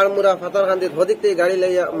ছড়া গাড়মুড়া ফাতারকান্দি ধদিক থেকে গাড়ি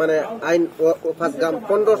লাইয়া মানে আইন পাঁচগ্রাম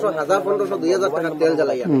 ১৫০০, ১৫০০, ২০০০ টাকার তেল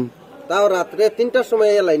জ্বালাইয়া তাও রাত্রে ৩টার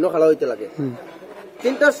সময় লাইনও খাড়া হইতে লাগে।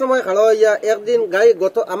 ৩টার সময় খাড়া হইয়া একদিন গাড়ি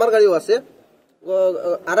আমার গাড়িও আছে,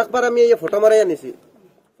 আরেকবার আমি এই ফটো মারাইয়া নিছি।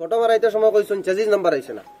 ফটো মারাইতে সময় কইছেন চেজিস নাম্বার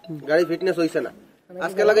আইছে না, গাড়ি ফিটনেস হইছে না।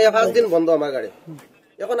 আজকে লাগে 5 দিন বন্ধ আমার গাড়ি।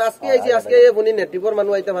 এখন আজকে আইছি, আজকে ফোনি নেটিভর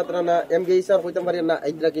মানুষ আইতে মাত্রা না, এমবিআই স্যার কইতে পারি না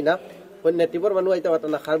আইতরা কিনা, কোন নেটিভর মানুষ আইতে মাত্রা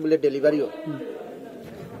না, খার বলে ডেলিভারিও।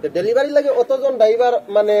 ডেলিভারি লাগে অতজন ড্রাইভার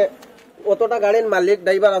মানে অতটা গাড়ির মালিক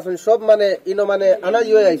ড্রাইভার আছেন সব মানে ইনো মানে আনা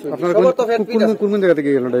জুয়ে আইছেন সব তো ফেট পিট কোন জায়গা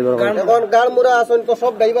থেকে গেল ড্রাইভার? এখন গাড়মুরা আছেন তো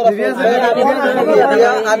সব ড্রাইভার আছেন,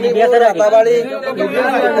 আমি রাতাবাড়ি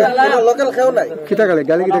লোকাল খেও নাই। কিটা গাড়ি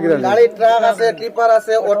গাড়ি কিটা কিটা গাড়ি ট্রাক আছে, টিপার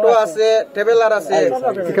আছে, অটো আছে, ট্রাভেলার আছে,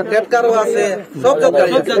 ট্রেডকারও আছে, সব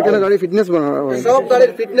গাড়ি আছে। এখানে গাড়ি ফিটনেস বানানো হয়, সব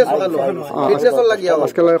গাড়ির ফিটনেস বানানো হয়। ফিটনেসর লাগিয়া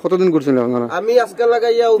আজকে কতদিন করছেন আপনারা? আমি আজকে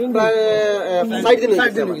লাগাইয়া প্রায় 60 দিন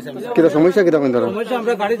হইছে। কিটা সমস্যা কিটা কোন ধরনের সমস্যা?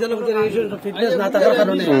 আমরা গাড়ি চালাতে ফিটনেস না থাকার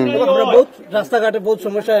কারণে আমরা বহুত রাস্তাঘাটে বহুত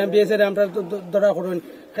সমস্যা, এমবিএস এর আমরা ধরা করেন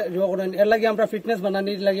এর লাগে আমরা ফিটনেস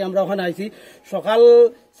বানানির লাগে আমরা ওখানে আইছি। সকাল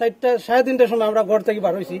 4:30টার সময় আমরা ঘর থেকে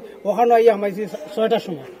বার হয়েছি, ওখানে আইয়া হামাইছি 6টার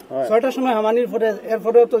সময়। 6টার সময় হামানির পরে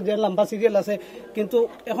এরপরেও তো যে লম্বা সিরিয়াল আছে, কিন্তু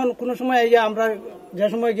এখন কোনো সময় আইয়া আমরা যে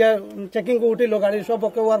সময় গিয়া চেকিং উঠিল গাড়ি সব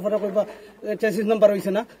ওকে হওয়ার পরে কইবা চেসিস নাম্বার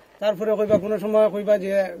হয়েছে না, তারপরে কইবা কোনো সময় কইবা যে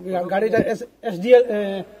গাড়িটা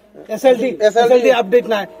এসএলডি আপডেট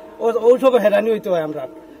নাই, ওই সব হেরানি হইতে হয় আমরা।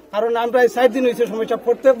 কারণ আমরা 60 দিন হয়েছে সমস্যা,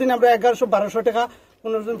 প্রত্যেক দিন আমরা 1100-1200 টাকা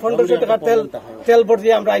 1500 টাকা তেল ভর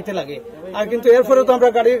দিয়ে আমরা আইতে লাগে। আর কিন্তু এরপরে তো আমরা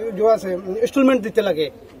গাড়ি যে আছে ইনস্টলমেন্ট দিতে লাগে।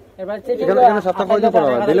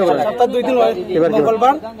 সপ্তাহ 2 দিন হয়,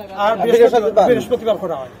 মঙ্গলবার আর বৃহস্পতিবার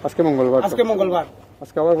করা হয়। আজকে মঙ্গলবার,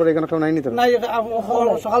 আজকে আবার পরে এখানে কেউ নাই নিতে নাই,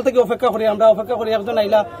 সকাল থেকে অপেক্ষা করি আমরা, একজন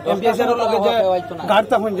আইলা এমপিএস এর লগে যে গার্ড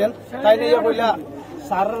তখন যেন তাই নিয়ে কইলা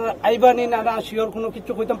স্যার আইবা নি না শিওর কোনো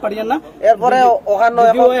কিছু কইতাম পারিয়া না, এরপরে ওখানে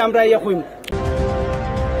আমরা ইয়া কইম।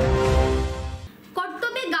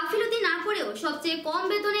 কর্তব্যে গাফিলতি না করেও সবচেয়ে কম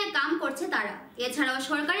বেতনে কাম করছে তারা। এছাড়াও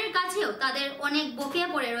সরকারের কাছেও তাদের অনেক বকেয়া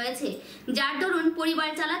পড়ে রয়েছে, যার দরুন পরিবার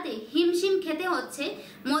চালাতে হিমশিম খেতে হচ্ছে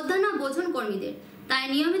মধ্যাহ্ন ভোজন কর্মীদের। তাই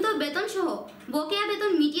নিয়মিত বেতন সহ বকেয়া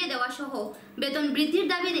বেতন মিটিয়ে দেওয়া সহ বেতন বৃদ্ধির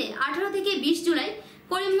দাবিতে 18 থেকে 20 জুলাই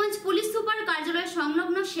করিমগঞ্জ পুলিশ সুপার কার্যালয়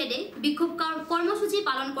সংলগ্ন শেডে বিক্ষোভ কর্মসূচি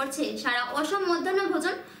পালন করছে সারা অসম মধ্যাহ্ন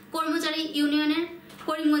ভোজন কর্মচারী ইউনিয়নের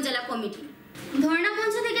করিমগঞ্জ জেলা কমিটি। ধর্ণা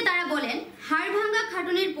মঞ্চ থেকে তারা বলেন, হাড় ভাঙ্গা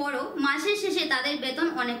খাটুনির পরও মাসের শেষে তাদের বেতন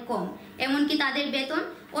অনেক কম, এমনকি তাদের বেতন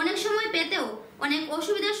অনেক সময় পেতেও অনেক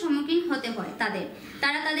অসুবিধার সম্মুখীন হতে হয়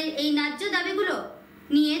তারা তাদের এই ন্যায্য দাবিগুলো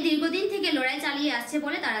নিয়ে দীর্ঘদিন থেকে লড়াই চালিয়ে আসছে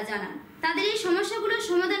বলে তারা জানান। তাদের এই সমস্যাগুলোর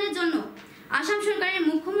সমাধানের জন্য আসাম সরকারের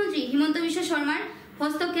মুখ্যমন্ত্রী হিমন্ত বিশ্ব শর্মার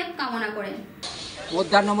হস্তক্ষেপ কামনা করেন।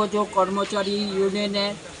 মধ্যাহ্নভোজন কর্মচারী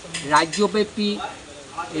ইউনিয়নের রাজ্যব্যাপী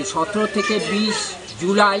 17 থেকে 20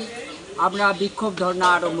 জুলাই আমরা বিক্ষোভ ধর্ণা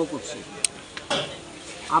আরম্ভ করছি।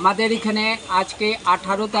 আমাদের এখানে আজকে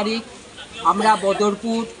 18 তারিখ আমরা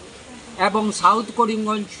বদরপুর এবং সাউথ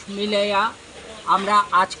করিমগঞ্জ মিলাইয়া আমরা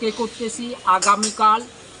আজকে করতেছি। আগামীকাল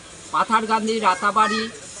পাথারগান্ধী রাতাবাড়ি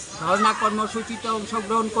ধর্ণা কর্মসূচিতে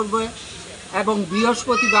অংশগ্রহণ করবে এবং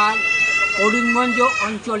বৃহস্পতিবার করিমগঞ্জ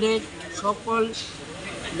অঞ্চলের সকল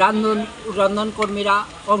রন্ধনকর্মীরা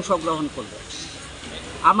অংশগ্রহণ করবে।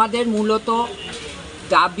 আমাদের মূলত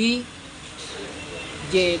দাবি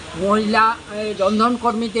যে মহিলা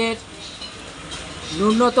রন্ধনকর্মীদের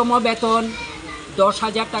ন্যূনতম বেতন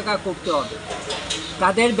 10,000 টাকা করতে হবে।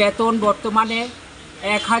 তাদের বেতন বর্তমানে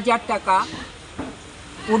 1,000 টাকা,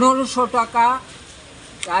 1500 টাকা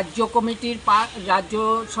রাজ্য কমিটির, রাজ্য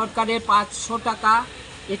সরকারের 500 টাকা।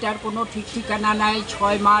 এটার কোনো ঠিক ঠিকানা নাই।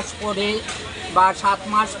 6 মাস পরে বা 7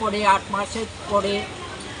 মাস পরে, 8 মাসের পরে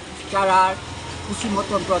তারা খুশি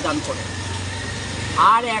মতন প্রদান করে।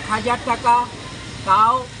 আর 1,000 টাকা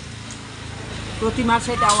তাও প্রতি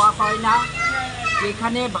মাসে দেওয়া হয় না,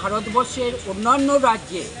 যেখানে ভারতবর্ষের অন্যান্য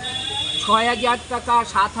রাজ্যে 6,000 টাকা,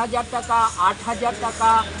 7,000 টাকা, 8,000 টাকা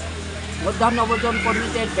মধ্যাহ্নভোজন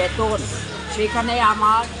কর্মীদের বেতন, সেখানে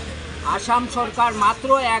আমার আসাম সরকার মাত্র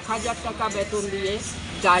 1,000 টাকা বেতন দিয়ে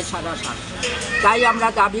যায় সারা সাল। তাই আমরা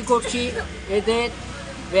দাবি করছি এদের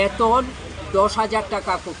বেতন 10,000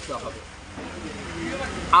 টাকা করতে হবে।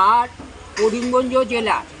 আর করিমগঞ্জ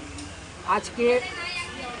জেলা, আজকে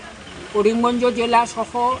করিমগঞ্জ জেলা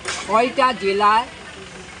সহ 6টা জেলায়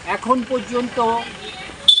এখন পর্যন্ত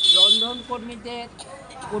রন্ধনকর্মীদের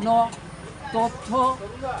কোনো তথ্য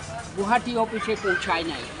গুয়াহাটি অফিসে পৌঁছায়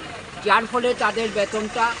নাই, যার ফলে তাদের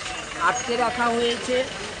বেতনটা আটকে রাখা হয়েছে।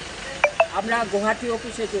 আমরা গুয়াহাটি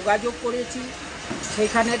অফিসে যোগাযোগ করেছি,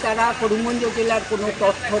 সেখানে তারা করিমগঞ্জ জেলার কোনো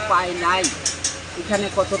তথ্য পায় নাই। এখানে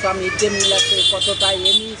কতটা মিড ডে মিল আছে, কতটা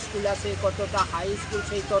এমই স্কুল আছে, কতটা হাই স্কুল,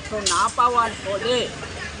 সেই তথ্য না পাওয়ার ফলে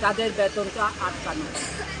তাদের বেতনটা আটকানো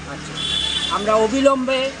আছে। আমরা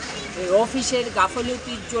অবিলম্বে অফিসের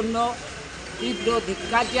গাফিলতির জন্য তীব্র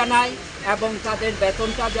ধিক্কার জানাই এবং তাদের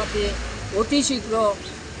বেতনটা যাতে অতি শীঘ্র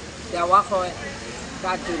দেওয়া হয়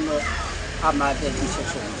তার জন্য আমাদের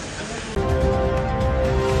বিশেষ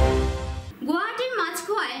গুয়াহাটির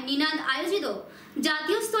মাঝখোয়ায় নিনাদ আয়োজিত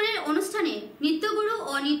জাতীয় স্তরের অনুষ্ঠানে নৃত্যগুরু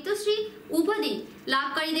ও নৃত্যশ্রী উপাধি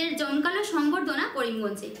লাভকারীদের জমকালো সংবর্ধনা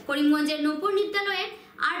করিমগঞ্জের নূপুর নৃত্যালয়ের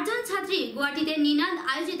 8 জন ছাত্রী গুয়াহাটিতে নিনাদ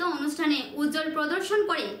আয়োজিত অনুষ্ঠানে উজ্জ্বল প্রদর্শন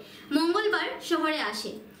করে মঙ্গলবার শহরে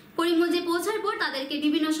আসে। করিমগঞ্জে পৌঁছার পর তাদেরকে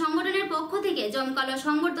বিভিন্ন সংগঠনের পক্ষ থেকে জমকালো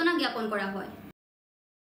সংবর্ধনা জ্ঞাপন করা হয়।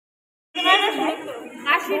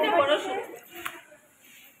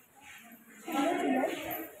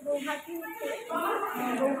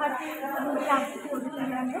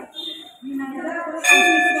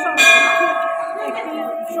 একটি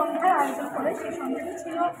সন্ধ্যার আয়োজন করে সেই সন্ধ্যাটি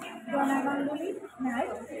ছিল ডোনা গাঙ্গুলি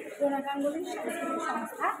নাইট, ডোনা গাঙ্গুলির সাংস্কৃতিক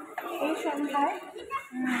সংস্থা। এই সন্ধ্যায়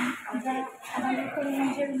আমরা আমাদের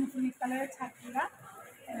করিমগঞ্জের নতুন বিদ্যালয়ের ছাত্রীরা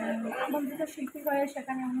আমন্ত্রিত শিল্পী হয়ে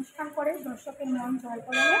সেখানে অনুষ্ঠান করে দর্শকের মন জয়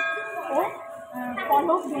করে ও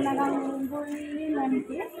পলক ডোনা গাঙ্গুলি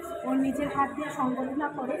ম্যামকে ও নিজের হাত দিয়ে সংবর্ধনা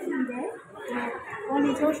করে দেয়, ও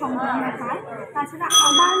নিজেও সংবর্ধনা পায়। তাছাড়া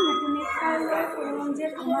আমার নতুন বিদ্যালয়ের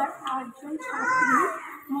করিমগঞ্জের আমার 8 জন ছাত্রীর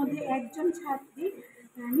মধ্যে একজন ছাত্রী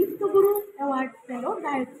নৃত্যগুরু অ্যাওয়ার্ড পেল,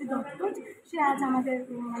 গায়ত্রী দত্ত। সে আজ আমাদের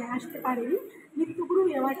আসতে পারেনি, নৃত্যগুরু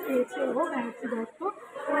অ্যাওয়ার্ড পেয়েছে ও গায়ত্রী দত্ত।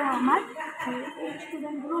 ও আমার এই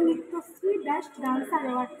স্টুডেন্টগুলো নৃত্যশ্রী বেস্ট ডান্সার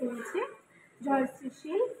অ্যাওয়ার্ড পেয়েছে জয়শ্রী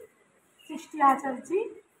শীল, সৃষ্টি আচার্যী,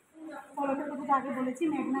 পলকের কথা আগে বলেছি,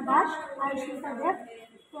 মেঘনা দাস, আয়ুষ্মিতা দেব,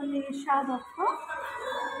 তনিষা দত্ত,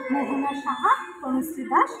 মোহনা সাহা, তনুশ্রী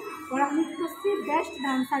দাস। ওরা নৃত্যশ্রী বেস্ট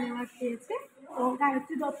ডান্সার অ্যাওয়ার্ড পেয়েছে ও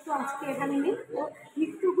গায়ত্রী দত্ত আজকে এখানে নেই, ও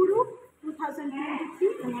নৃত্যগুরু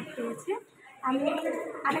 2023 অ্যাওয়ার্ড পেয়েছে। আমি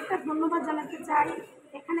আরেকটা ধন্যবাদ জানাতে চাই,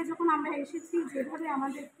 এখানে যখন আমরা এসেছি যেভাবে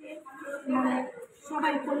আমাদেরকে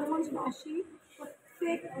সবাই করিমগঞ্জবাসী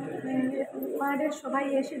প্রত্যেক ওয়ার্ডের সবাই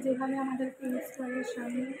এসে যেভাবে আমাদেরকে স্টলের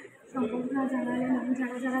সামনে সম্বর্ধনা জানালেন এবং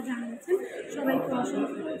যারা জানিয়েছেন সবাইকে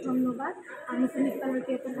অসংখ্য ধন্যবাদ। আমি নূপুর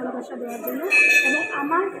এত ভালোবাসা দেওয়ার জন্য এবং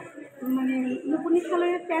আমার নূপুর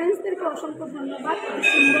বিদ্যালয়ের প্যারেন্টসদেরকে অসংখ্য ধন্যবাদ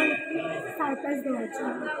সুন্দর একটি সারপ্রাইজ দেওয়ার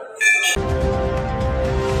জন্য।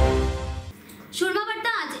 সুরমা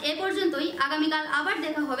বার্তা আজ এ পর্যন্তই। আগামীকাল আবার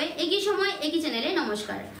দেখা হবে একই সময় একই চ্যানেলে।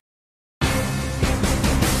 নমস্কার।